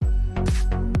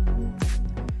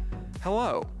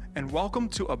Hello, and welcome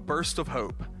to A Burst of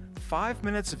Hope, 5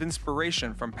 minutes of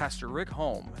inspiration from Pastor Rick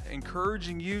Holm,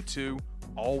 encouraging you to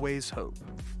always hope.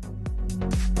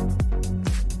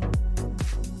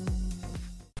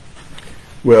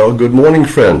 Well, good morning,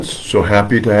 friends. So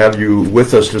happy to have you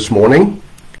with us this morning.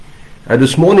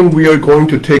 This morning we are going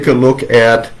to take a look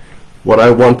at what I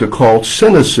want to call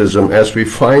cynicism as we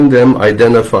find them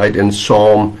identified in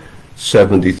Psalm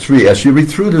 73. As you read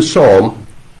through the psalm,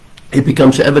 it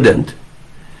becomes evident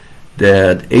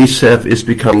that Asaph is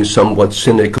becoming somewhat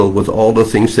cynical with all the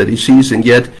things that he sees, and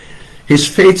yet his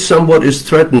faith somewhat is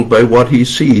threatened by what he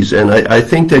sees. And I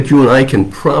think that you and I can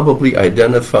probably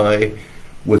identify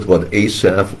with what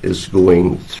Asaph is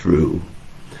going through.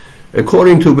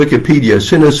 According to Wikipedia,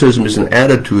 cynicism is an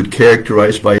attitude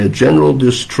characterized by a general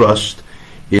distrust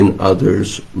in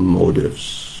others'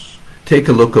 motives. Take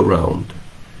a look around.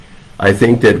 I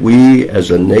think that we as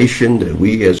a nation, that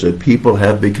we as a people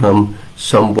have become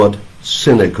somewhat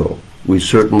cynical. We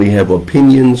certainly have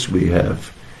opinions, we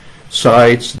have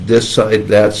sides, this side,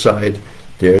 that side.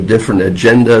 There are different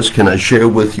agendas. Can I share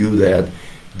with you that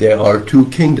there are two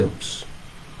kingdoms?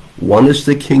 One is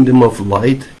the kingdom of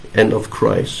light and of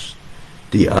Christ.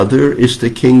 The other is the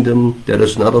kingdom that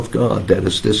is not of God, that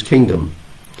is this kingdom.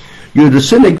 The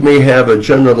cynic may have a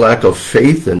general lack of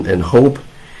faith and hope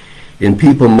in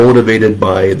people motivated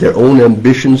by their own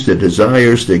ambitions, their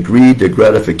desires, their greed, their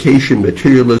gratification,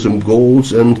 materialism,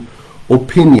 goals, and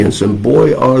opinions. And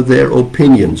boy, are there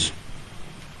opinions.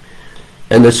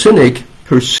 And the cynic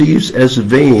perceives as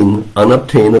vain,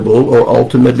 unobtainable, or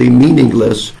ultimately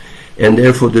meaningless, and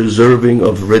therefore deserving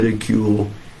of ridicule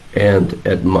and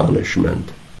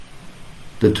admonishment.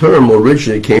 The term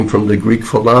originally came from the Greek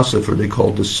philosopher they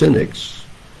called the Cynics,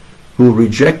 who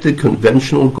rejected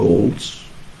conventional goals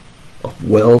of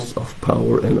wealth, of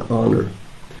power, and honor.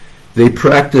 They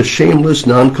practiced shameless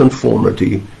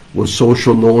nonconformity with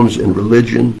social norms in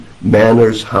religion,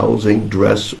 manners, housing,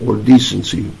 dress, or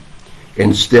decency,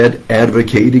 instead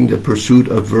advocating the pursuit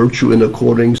of virtue in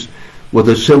accordance with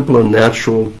a simple and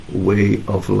natural way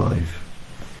of life.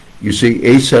 You see,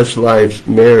 Asaph's life,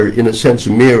 in a sense,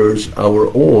 mirrors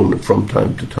our own from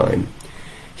time to time.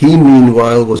 He,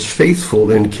 meanwhile, was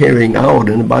faithful in carrying out,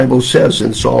 and the Bible says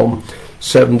in Psalm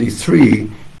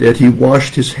 73 that he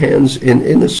washed his hands in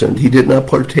innocence. He did not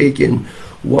partake in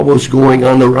what was going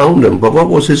on around him. But what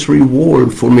was his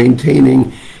reward for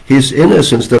maintaining his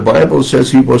innocence? The Bible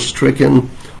says he was stricken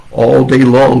all day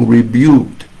long,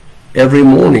 rebuked. Every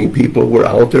morning people were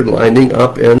out there lining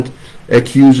up and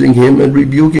accusing him and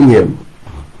rebuking him.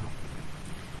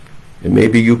 And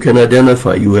maybe you can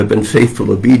identify, you have been faithful,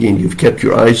 obedient, you've kept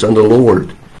your eyes on the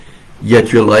Lord,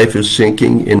 yet your life is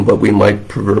sinking in what we might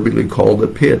proverbially call the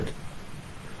pit.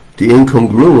 The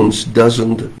incongruence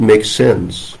doesn't make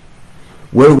sense.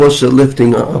 Where was the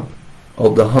lifting up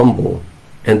of the humble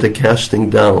and the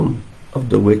casting down of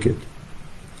the wicked?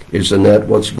 Isn't that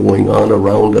what's going on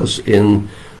around us in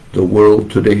the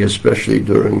world today, especially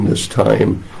during this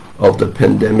time of the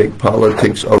pandemic?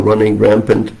 Politics are running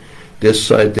rampant, this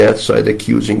side, that side,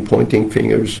 accusing, pointing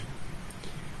fingers.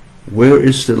 Where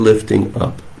is the lifting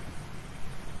up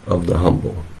of the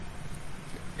humble?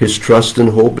 His trust and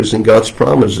hope is in God's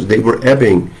promises. They were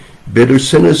ebbing. Bitter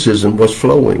cynicism was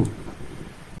flowing.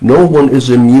 No one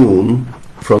is immune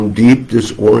from deep,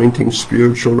 disorienting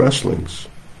spiritual wrestlings.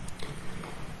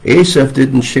 Asaph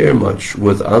didn't share much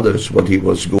with others what he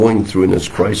was going through in his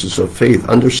crisis of faith.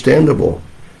 Understandable.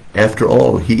 After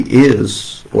all, he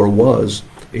is or was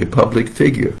a public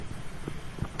figure.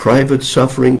 Private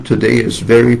suffering today is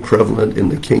very prevalent in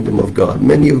the kingdom of God.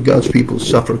 Many of God's people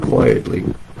suffer quietly.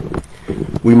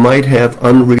 We might have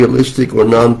unrealistic or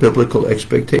non-biblical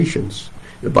expectations.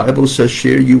 The Bible says,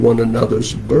 share you one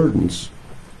another's burdens.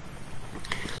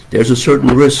 There's a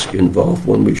certain risk involved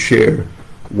when we share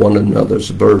one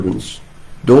another's burdens.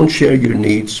 Don't share your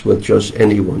needs with just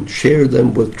anyone. Share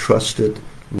them with trusted,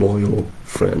 loyal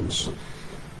friends.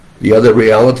 The other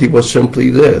reality was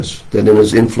simply this, that in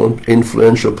his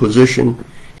influential position,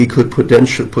 he could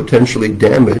potentially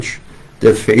damage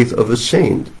the faith of a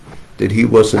saint that he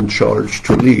was in charge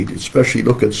to lead. Especially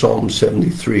look at Psalm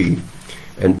 73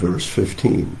 and verse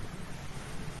 15.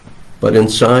 But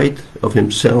inside of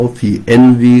himself, he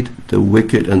envied the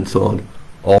wicked and thought,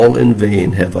 all in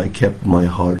vain have I kept my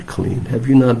heart clean. Have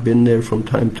you not been there from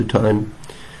time to time,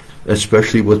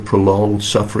 especially with prolonged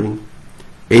suffering?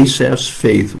 Asaph's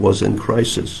faith was in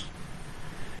crisis,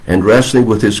 and wrestling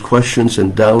with his questions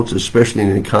and doubts, especially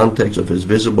in the context of his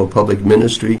visible public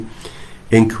ministry,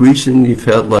 increasingly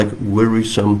felt like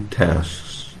wearisome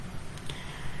tasks.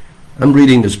 I'm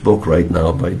reading this book right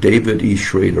now by David E.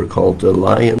 Schrader called The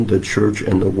Lion, the Church,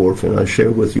 and the Warfare. And I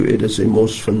share with you, it is a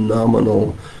most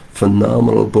phenomenal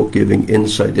book giving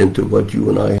insight into what you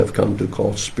and I have come to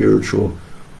call spiritual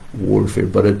warfare.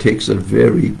 But it takes a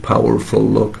very powerful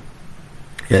look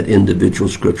at individual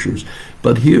scriptures.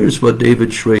 But here's what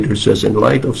David Schrader says in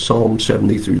light of Psalm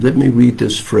 73. Let me read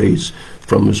this phrase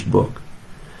from his book.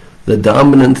 The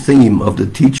dominant theme of the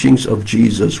teachings of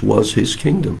Jesus was his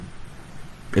kingdom.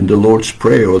 In the Lord's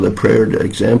Prayer, or the prayer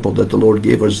example that the Lord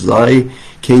gave us, thy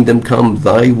kingdom come,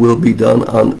 thy will be done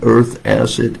on earth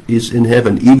as it is in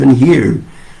heaven. Even here,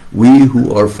 we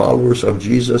who are followers of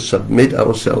Jesus submit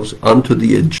ourselves unto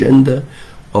the agenda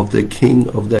of the King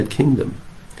of that kingdom.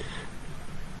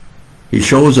 He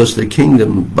shows us the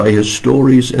kingdom by his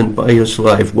stories and by his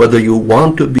life, whether you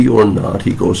want to be or not,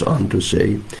 he goes on to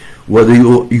say, whether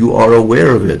you are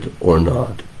aware of it or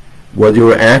not, whether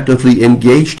you are actively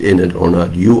engaged in it or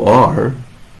not, you are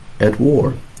at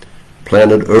war.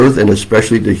 Planet Earth, and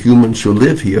especially the humans who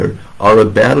live here, are a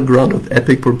battleground of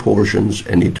epic proportions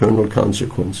and eternal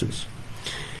consequences.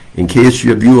 In case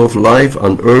your view of life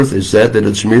on Earth is that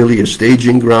it's merely a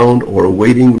staging ground or a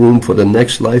waiting room for the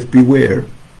next life, beware.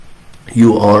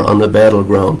 You are on a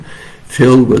battleground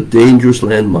filled with dangerous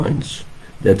landmines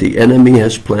that the enemy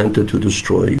has planted to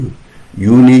destroy you.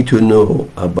 You need to know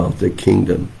about the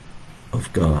kingdom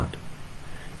of God.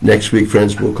 Next week,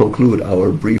 friends, we'll conclude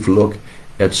our brief look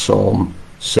at Psalm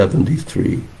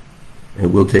 73.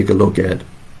 And we'll take a look at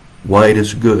why it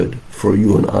is good for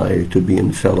you and I to be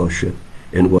in fellowship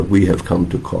in what we have come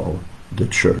to call the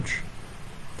church.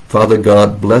 Father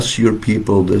God, bless your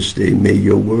people this day. May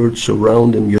your word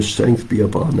surround them, your strength be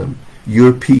upon them,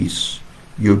 your peace,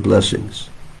 your blessings.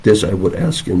 This I would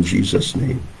ask in Jesus'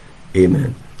 name.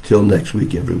 Amen. Till next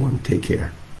week, everyone. Take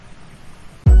care.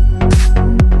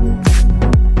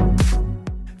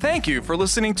 Thank you for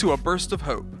listening to A Burst of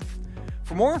Hope.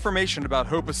 For more information about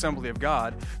Hope Assembly of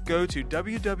God, go to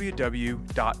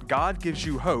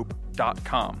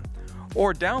www.godgivesyouhope.com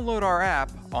or download our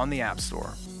app on the App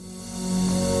Store.